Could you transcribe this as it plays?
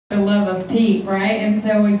the love of Pete, right? And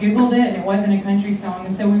so we Googled it, and it wasn't a country song.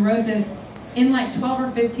 And so we wrote this in like 12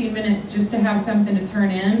 or 15 minutes just to have something to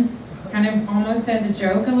turn in, kind of almost as a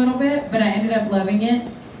joke a little bit, but I ended up loving it,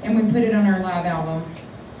 and we put it on our live album,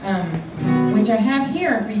 which I have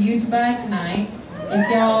here for you to buy tonight,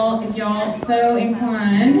 if y'all so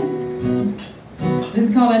inclined. This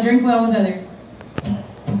is called I Drink Well with Others.